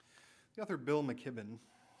The author Bill McKibben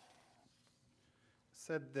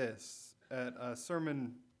said this at a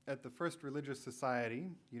sermon at the First Religious Society,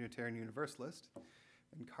 Unitarian Universalist,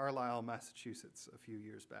 in Carlisle, Massachusetts, a few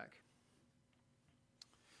years back.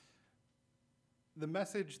 The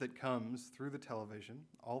message that comes through the television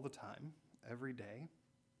all the time, every day,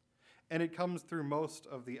 and it comes through most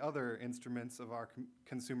of the other instruments of our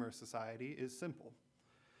consumer society, is simple.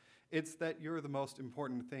 It's that you're the most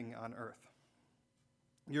important thing on earth.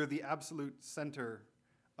 You're the absolute center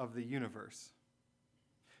of the universe.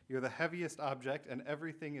 You're the heaviest object, and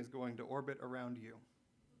everything is going to orbit around you.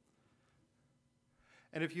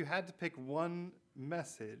 And if you had to pick one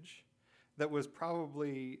message that was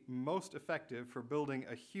probably most effective for building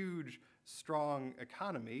a huge, strong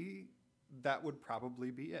economy, that would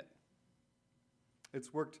probably be it.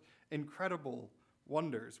 It's worked incredible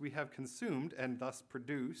wonders. We have consumed and thus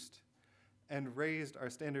produced and raised our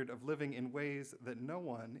standard of living in ways that no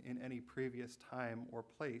one in any previous time or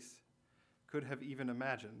place could have even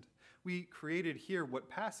imagined. We created here what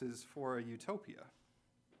passes for a utopia,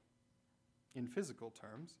 in physical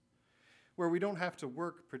terms, where we don't have to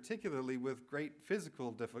work particularly with great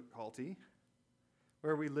physical difficulty,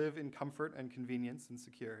 where we live in comfort and convenience and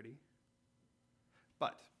security.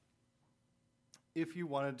 But if you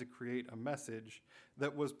wanted to create a message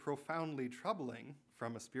that was profoundly troubling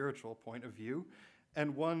from a spiritual point of view,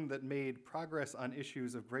 and one that made progress on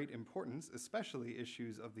issues of great importance, especially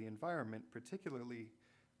issues of the environment, particularly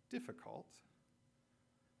difficult,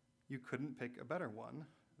 you couldn't pick a better one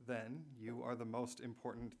than you are the most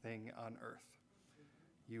important thing on earth.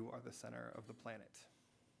 You are the center of the planet.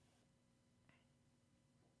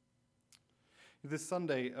 This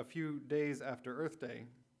Sunday, a few days after Earth Day,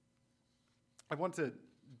 I want to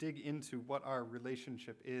dig into what our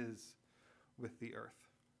relationship is with the earth.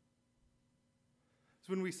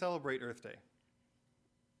 So when we celebrate Earth Day,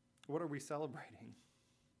 what are we celebrating?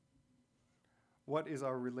 What is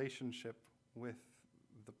our relationship with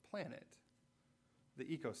the planet, the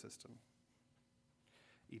ecosystem,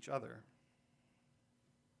 each other?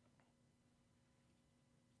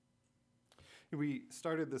 We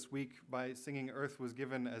started this week by singing Earth Was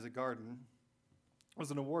Given as a Garden. It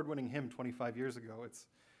was an award-winning hymn 25 years ago. Its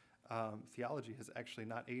theology has actually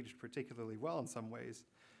not aged particularly well in some ways,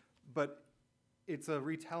 but it's a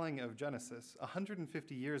retelling of Genesis.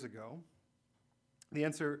 150 years ago, the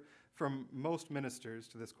answer from most ministers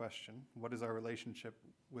to this question, what is our relationship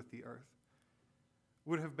with the earth,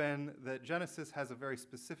 would have been that Genesis has a very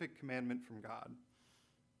specific commandment from God.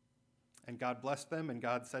 And God blessed them, and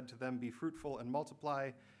God said to them, "Be fruitful and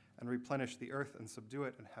multiply, and replenish the earth and subdue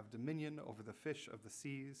it, and have dominion over the fish of the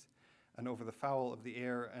seas, and over the fowl of the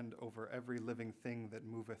air, and over every living thing that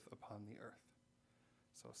moveth upon the earth."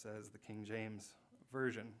 So says the King James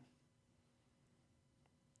Version.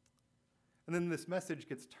 And then this message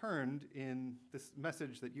gets turned in, this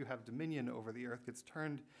message that you have dominion over the earth gets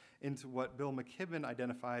turned into what Bill McKibben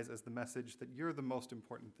identifies as the message that you're the most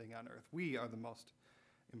important thing on earth. We are the most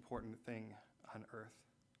important thing on earth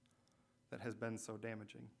that has been so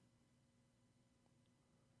damaging.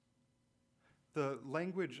 The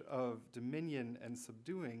language of dominion and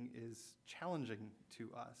subduing is challenging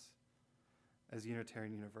to us as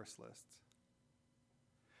Unitarian Universalists.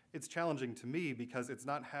 It's challenging to me because it's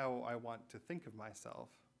not how I want to think of myself.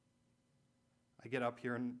 I get up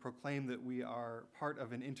here and proclaim that we are part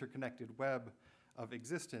of an interconnected web of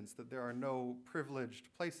existence, that there are no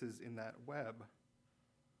privileged places in that web.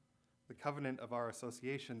 The covenant of our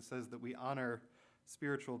association says that we honor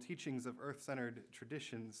spiritual teachings of earth-centered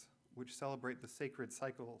traditions which celebrate the sacred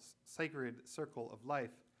circle of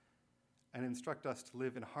life and instruct us to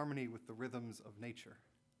live in harmony with the rhythms of nature.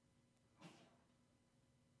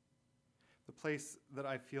 The place that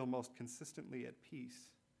I feel most consistently at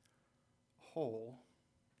peace, whole,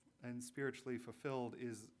 and spiritually fulfilled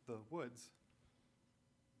is the woods.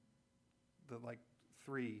 The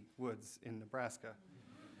 3 woods in Nebraska.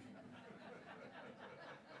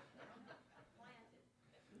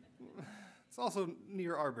 It's also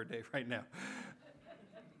near Arbor Day right now.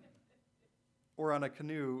 Or on a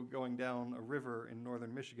canoe going down a river in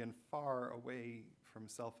northern Michigan, far away from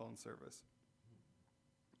cell phone service.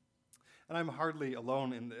 And I'm hardly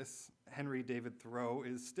alone in this. Henry David Thoreau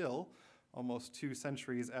is still, almost 2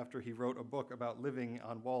 centuries after he wrote a book about living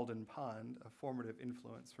on Walden Pond, a formative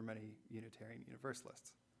influence for many Unitarian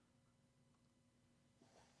Universalists.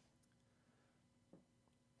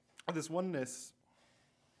 This oneness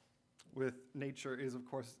with nature is, of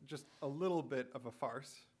course, just a little bit of a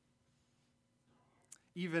farce,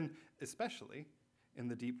 even, especially, in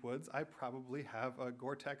the deep woods, I probably have a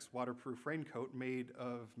Gore-Tex waterproof raincoat made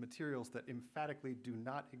of materials that emphatically do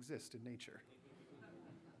not exist in nature.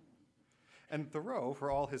 And Thoreau,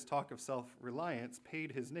 for all his talk of self-reliance,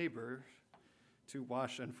 paid his neighbor to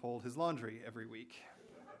wash and fold his laundry every week.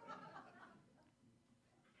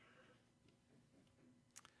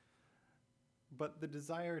 But the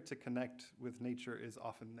desire to connect with nature is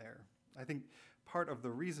often there. I think part of the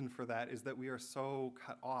reason for that is that we are so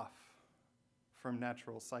cut off from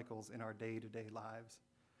natural cycles in our day-to-day lives.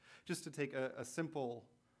 Just to take a simple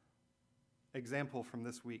example from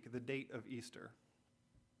this week, the date of Easter.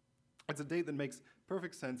 It's a date that makes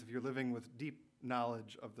perfect sense if you're living with deep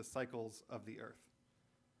knowledge of the cycles of the earth.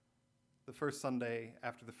 The first Sunday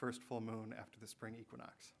after the first full moon after the spring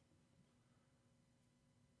equinox.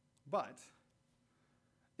 But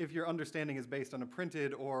if your understanding is based on a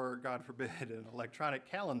printed or, God forbid, an electronic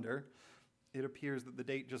calendar, it appears that the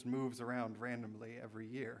date just moves around randomly every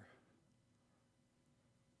year.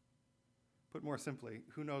 Put more simply,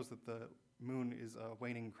 who knows that the moon is a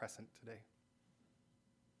waning crescent today?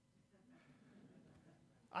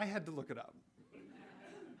 I had to look it up.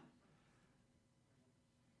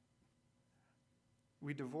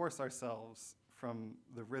 We divorce ourselves from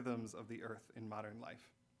the rhythms of the earth in modern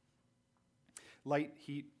life. Light,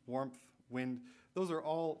 heat, warmth, wind, those are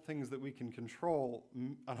all things that we can control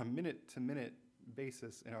on a minute-to-minute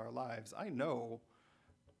basis in our lives. I know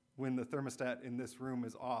when the thermostat in this room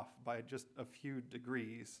is off by just a few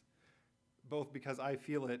degrees, both because I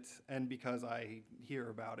feel it and because I hear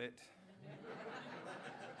about it.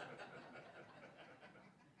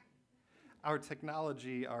 Our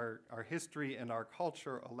technology, our history, and our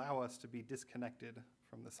culture allow us to be disconnected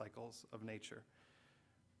from the cycles of nature.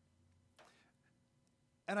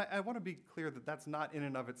 And I want to be clear that that's not in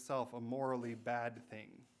and of itself a morally bad thing.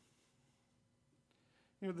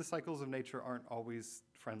 You know, the cycles of nature aren't always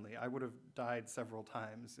friendly. I would have died several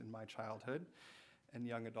times in my childhood and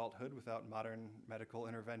young adulthood without modern medical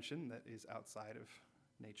intervention that is outside of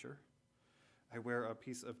nature. I wear a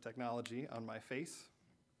piece of technology on my face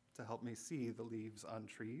to help me see the leaves on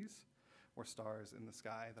trees or stars in the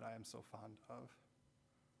sky that I am so fond of.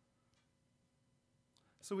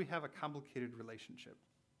 So we have a complicated relationship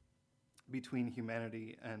between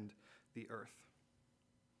humanity and the earth.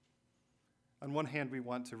 On one hand, we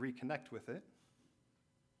want to reconnect with it,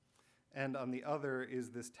 and on the other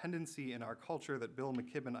is this tendency in our culture that Bill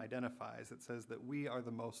McKibben identifies that says that we are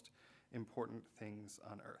the most important things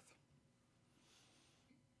on earth.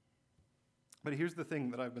 But here's the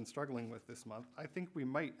thing that I've been struggling with this month. I think we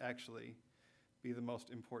might actually be the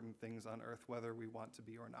most important things on earth, whether we want to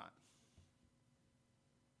be or not.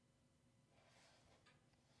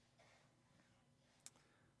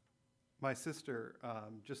 My sister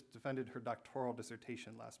just defended her doctoral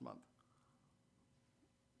dissertation last month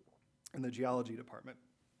in the geology department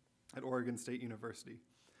at Oregon State University.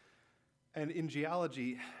 And in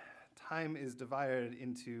geology, time is divided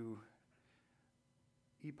into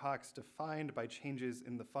epochs defined by changes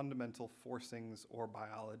in the fundamental forcings or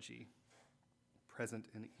biology present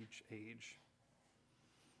in each age.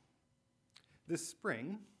 This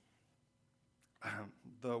spring,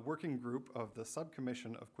 the working group of the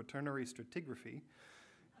Subcommission of Quaternary Stratigraphy,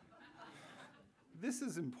 this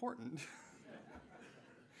is important.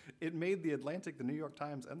 It made the Atlantic, the New York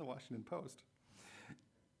Times, and the Washington Post,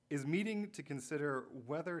 is meeting to consider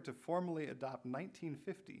whether to formally adopt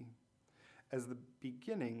 1950 as the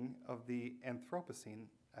beginning of the Anthropocene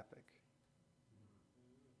epoch.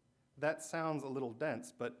 That sounds a little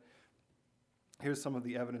dense, but here's some of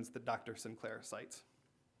the evidence that Dr. Sinclair cites.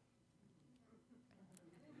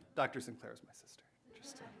 Dr. Sinclair is my sister.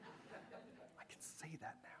 I can say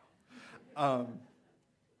that now.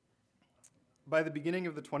 By the beginning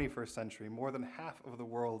of the 21st century, more than half of the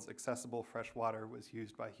world's accessible fresh water was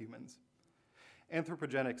used by humans.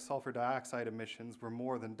 Anthropogenic sulfur dioxide emissions were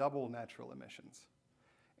more than double natural emissions.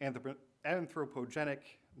 Anthropogenic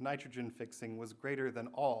nitrogen fixing was greater than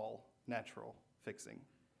all natural fixing.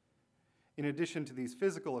 In addition to these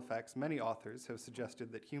physical effects, many authors have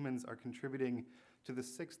suggested that humans are contributing to the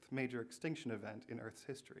sixth major extinction event in Earth's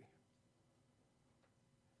history.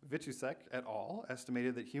 Vitusek et al.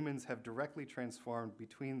 Estimated that humans have directly transformed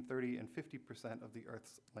between 30 and 50% of the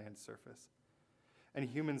Earth's land surface, and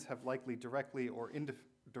humans have likely directly or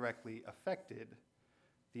indirectly affected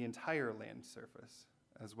the entire land surface,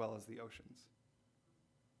 as well as the oceans.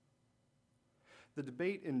 The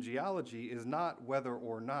debate in geology is not whether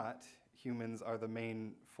or not humans are the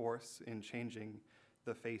main force in changing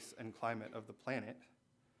the face and climate of the planet,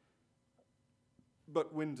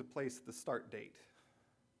 but when to place the start date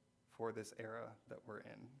for this era that we're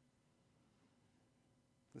in.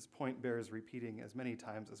 This point bears repeating as many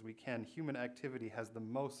times as we can. Human activity has the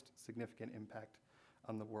most significant impact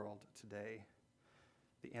on the world today.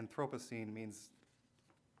 The Anthropocene means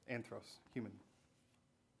anthros, human.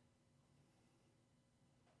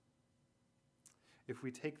 If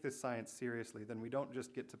we take this science seriously, then we don't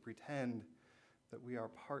just get to pretend that we are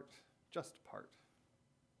just part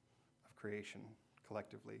of creation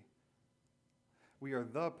collectively. We are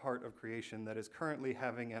the part of creation that is currently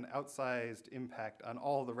having an outsized impact on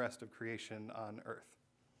all the rest of creation on Earth.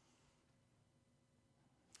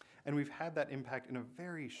 And we've had that impact in a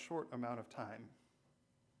very short amount of time.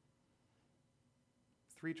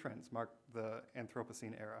 3 trends mark the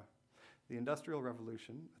Anthropocene era: the Industrial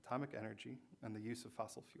Revolution, atomic energy, and the use of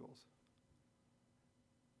fossil fuels.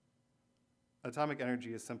 Atomic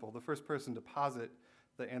energy is simple. The first person to posit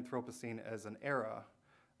the Anthropocene as an era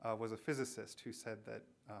was a physicist who said that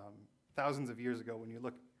thousands of years ago,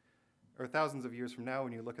 thousands of years from now,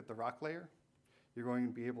 when you look at the rock layer, you're going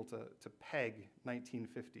to be able to peg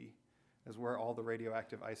 1950 as where all the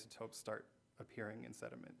radioactive isotopes start appearing in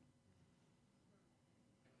sediment.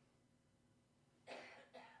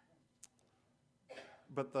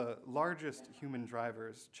 But the largest human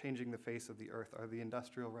drivers changing the face of the Earth are the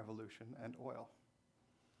Industrial Revolution and oil.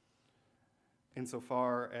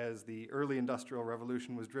 Insofar as the early Industrial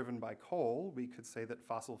Revolution was driven by coal, we could say that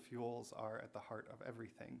fossil fuels are at the heart of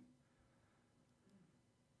everything.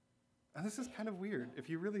 And this is kind of weird. If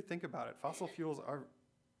you really think about it, fossil fuels are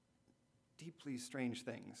deeply strange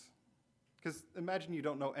things. Because imagine you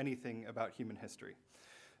don't know anything about human history.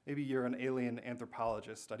 Maybe you're an alien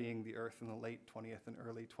anthropologist studying the Earth in the late 20th and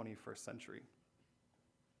early 21st century.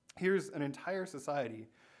 Here's an entire society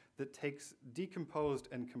that takes decomposed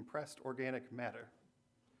and compressed organic matter,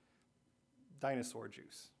 dinosaur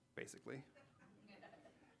juice, basically,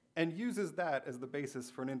 and uses that as the basis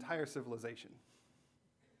for an entire civilization.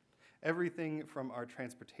 Everything from our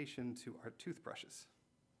transportation to our toothbrushes.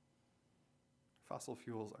 Fossil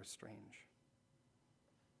fuels are strange.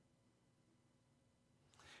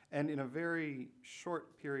 And in a very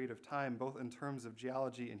short period of time, both in terms of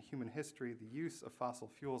geology and human history, the use of fossil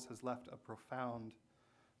fuels has left a profound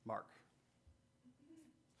mark.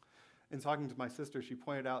 In talking to my sister, she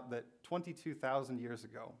pointed out that 22,000 years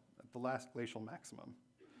ago, at the last glacial maximum,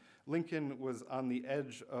 Lincoln was on the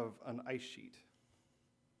edge of an ice sheet.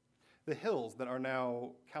 The hills that are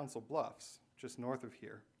now Council Bluffs, just north of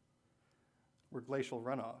here, were glacial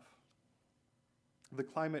runoff. The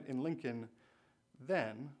climate in Lincoln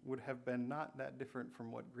then would have been not that different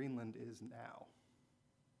from what Greenland is now.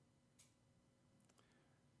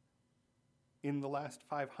 In the last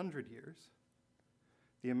 500 years,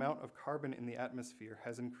 the amount of carbon in the atmosphere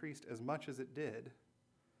has increased as much as it did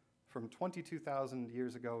from 22,000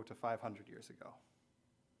 years ago to 500 years ago.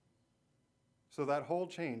 So that whole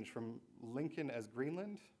change from Lincoln as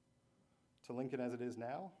Greenland to Lincoln as it is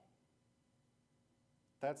now,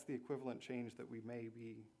 that's the equivalent change that we may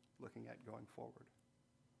be looking at going forward.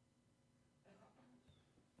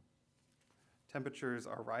 Temperatures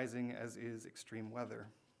are rising, as is extreme weather.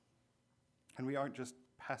 And we aren't just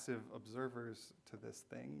passive observers to this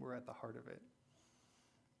thing, we're at the heart of it.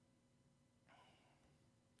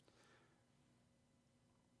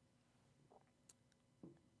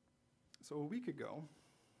 So a week ago,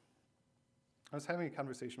 I was having a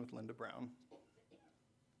conversation with Linda Brown.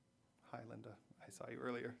 Hi, Linda. I saw you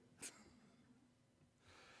earlier.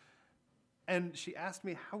 And she asked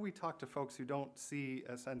me how we talk to folks who don't see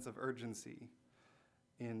a sense of urgency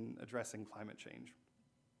in addressing climate change,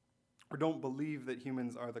 or don't believe that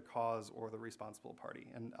humans are the cause or the responsible party.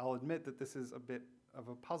 And I'll admit that this is a bit of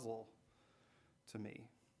a puzzle to me.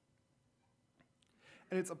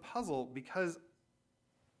 And it's a puzzle because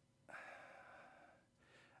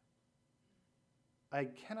I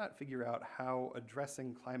cannot figure out how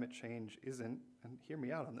addressing climate change isn't, and hear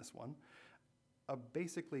me out on this one, a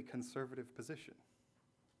basically conservative position.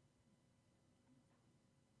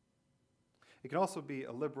 It can also be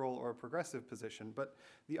a liberal or a progressive position, but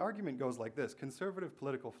the argument goes like this. Conservative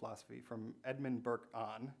political philosophy from Edmund Burke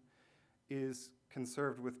on is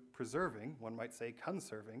conserved with preserving, one might say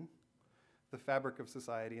conserving, the fabric of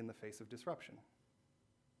society in the face of disruption.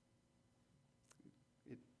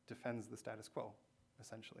 It defends the status quo,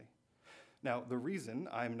 essentially. Now, the reason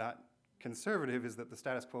I'm not conservative is that the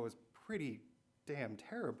status quo is pretty damn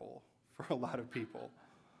terrible for a lot of people.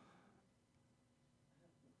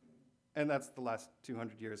 And that's the last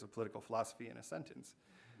 200 years of political philosophy in a sentence.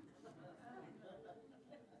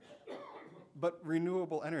 But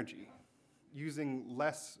renewable energy using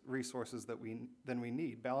less resources than we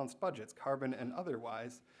need, balanced budgets, carbon and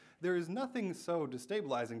otherwise, there is nothing so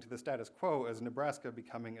destabilizing to the status quo as Nebraska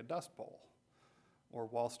becoming a Dust Bowl or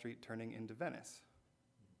Wall Street turning into Venice.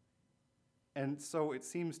 And so it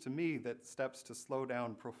seems to me that steps to slow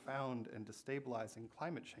down profound and destabilizing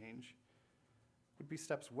climate change would be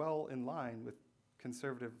steps well in line with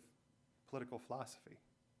conservative political philosophy.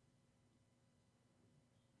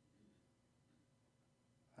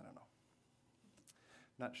 I don't know.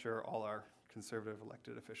 Not sure all our conservative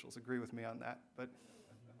elected officials agree with me on that, but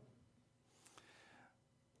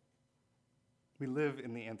we live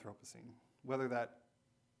in the Anthropocene. Whether that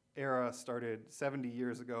era started 70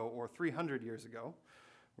 years ago or 300 years ago,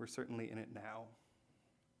 we're certainly in it now.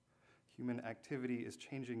 Human activity is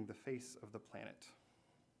changing the face of the planet.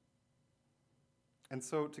 And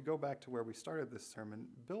so to go back to where we started this sermon,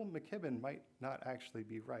 Bill McKibben might not actually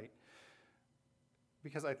be right,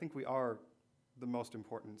 because I think we are the most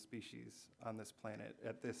important species on this planet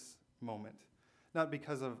at this moment, not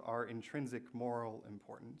because of our intrinsic moral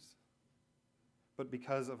importance, but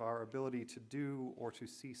because of our ability to do or to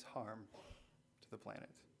cease harm to the planet.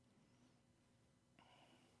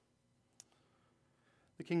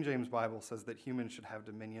 The King James Bible says that humans should have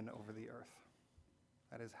dominion over the earth.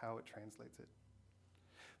 That is how it translates it.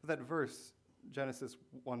 But that verse, Genesis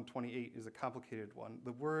 1:28, is a complicated one.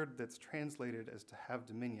 The word that's translated as to have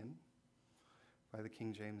dominion by the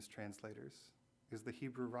King James translators is the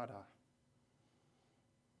Hebrew rada.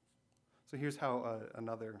 So here's how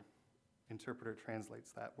another interpreter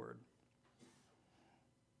translates that word.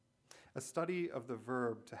 A study of the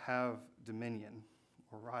verb to have dominion,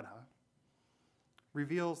 or rada,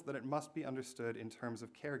 reveals that it must be understood in terms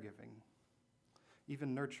of caregiving,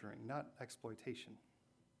 even nurturing, not exploitation.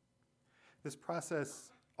 This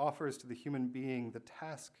process offers to the human being the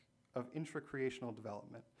task of intracreational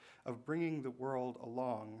development, of bringing the world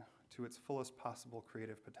along to its fullest possible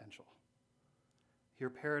creative potential. Here,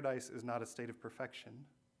 paradise is not a state of perfection,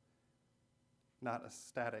 not a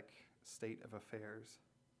static state of affairs.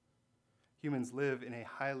 Humans live in a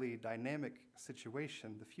highly dynamic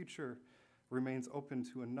situation. The future remains open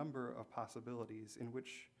to a number of possibilities in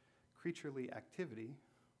which creaturely activity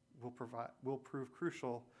will prove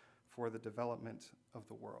crucial for the development of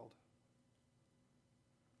the world.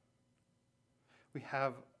 We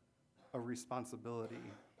have a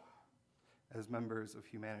responsibility as members of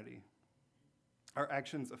humanity. Our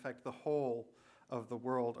actions affect the whole of the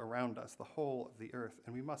world around us, the whole of the earth,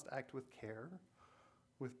 and we must act with care,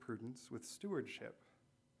 with prudence, with stewardship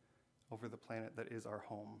over the planet that is our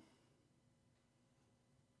home.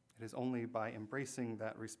 It is only by embracing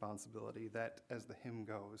that responsibility that, as the hymn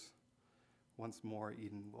goes, once more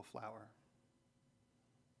Eden will flower.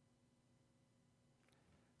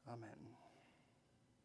 Amen.